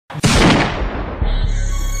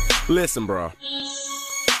Listen, bro.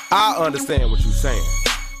 I understand what you're saying,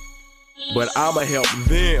 but I'ma help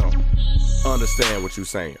them understand what you're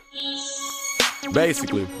saying.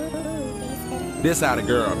 Basically, this how the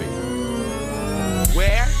girl be.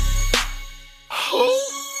 Where? Who?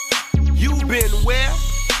 You been where?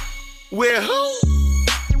 Where who?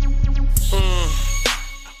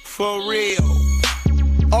 For real.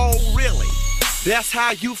 Oh, really? That's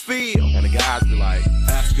how you feel? And the guys be like,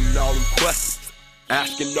 asking all them questions.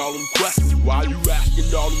 Asking all them questions. Why you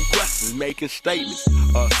asking all them questions? Making statements.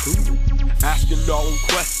 Assuming. Asking all them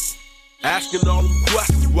questions. Asking all them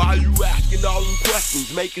questions. Why you asking all them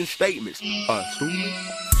questions? Making statements. Assuming.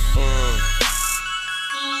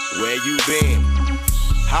 Where you been?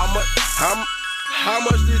 How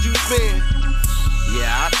much did you spend?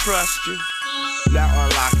 Yeah, I trust you. Now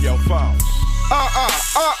unlock your phone.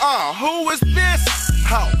 Who is this?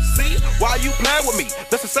 How? See? Why you playing with me?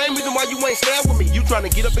 That's the same reason why you ain't staying with me. You trying to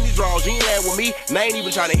get up in these drawers, you ain't laying with me. And I ain't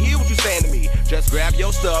even trying to hear what you saying to me. Just grab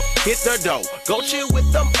your stuff, hit the dough. Go chill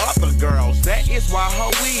with them other girls. That is why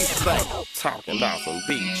her weed stank. Talking about some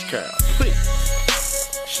beach girl. Please.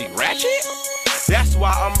 She ratchet? That's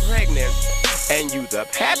why I'm pregnant. And you the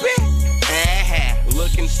pappy?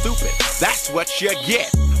 Looking stupid. That's what you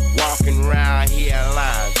get. Walking around here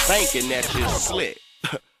lying, thinking that you're slick.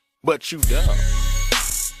 But you dumb.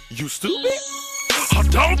 You stupid? Oh,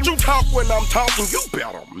 don't you talk when I'm talking, you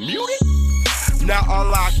better mute it. Now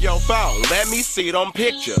unlock your phone, let me see them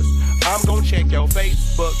pictures. I'm gonna check your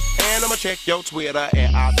Facebook, and I'ma check your Twitter,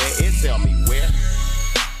 and I bet it tell me where.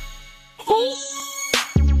 Who?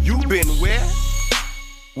 You been where?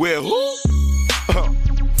 Where who?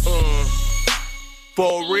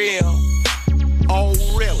 For real? Oh,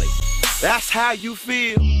 really? That's how you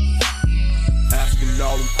feel? Asking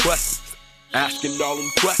all them questions. Asking all them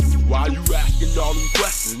questions. Why you asking all them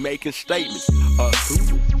questions? Making statements.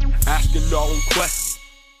 Assuming. Asking all them questions.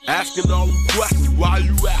 Asking all them questions. Why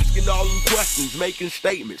you asking all them questions? Making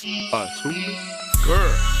statements. Assuming.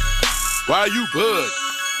 Girl, why you bud?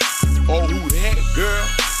 Oh, who that girl?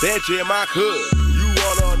 That just my cousin. You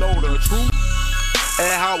wanna know the truth?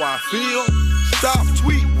 And how I feel? Stop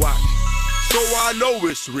tweet watching, so I know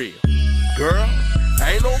it's real. Girl,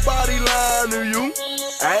 ain't nobody lying to you.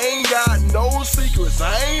 I ain't got no secrets,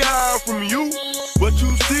 I ain't hiding from you. But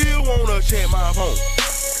you still wanna check my phone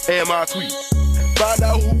and my tweet. Find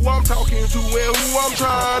out who I'm talking to and who I'm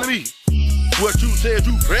trying to be. What you said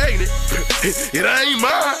you pregnant, it ain't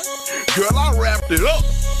mine. Girl, I wrapped it up,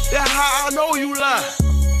 that's how I know you lying.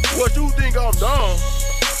 What you think I'm dumb?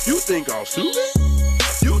 You think I'm stupid?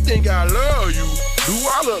 You think I love you? Do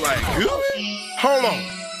I look like you? Hold on,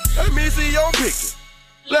 let me see your picture.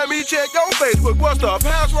 Let me check your Facebook. What's the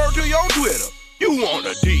password to your Twitter? You want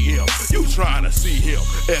a DM? You trying to see him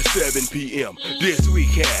at 7 p.m. this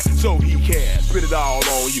weekend so he can spit it all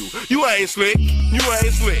on you. You ain't slick. You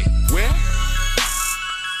ain't slick. Where?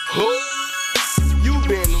 Who? You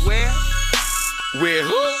been where? Where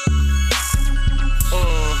who?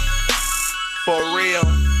 For real?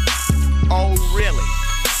 Oh, really?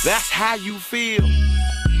 That's how you feel?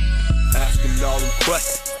 Asking all them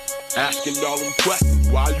questions. Asking all them questions.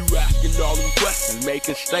 Why you asking all them questions?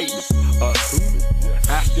 Making statements. Assuming.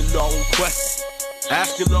 Asking all them questions.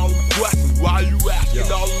 Asking all them questions. Why you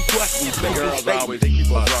asking all them questions? Making girls statements. Always think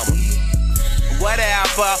people drama.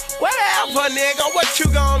 Whatever, nigga. What you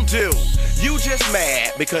gonna do? You just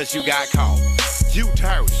mad because you got caught. You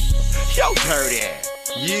dirty. Yo dirty ass.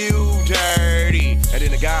 You dirty. And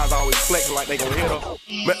then the guys always flexing like they gonna hit her.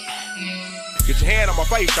 Man, get your hand on my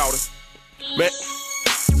face, shawty. Man,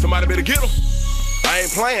 somebody better get him. I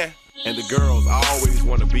ain't playing. And the girls always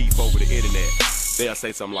want to beef over the internet. They'll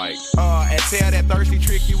say something like, and tell that thirsty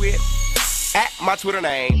trick you with at my Twitter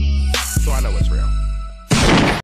name, so I know it's real.